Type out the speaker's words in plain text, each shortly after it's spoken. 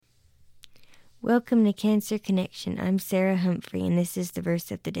Welcome to Cancer Connection. I'm Sarah Humphrey, and this is the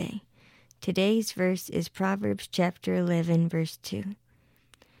verse of the day. Today's verse is Proverbs chapter 11, verse 2.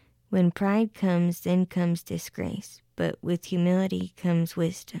 When pride comes, then comes disgrace, but with humility comes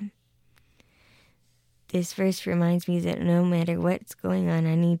wisdom. This verse reminds me that no matter what's going on,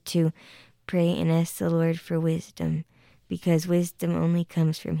 I need to pray and ask the Lord for wisdom, because wisdom only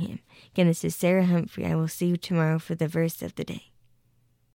comes from Him. Again, this is Sarah Humphrey. I will see you tomorrow for the verse of the day.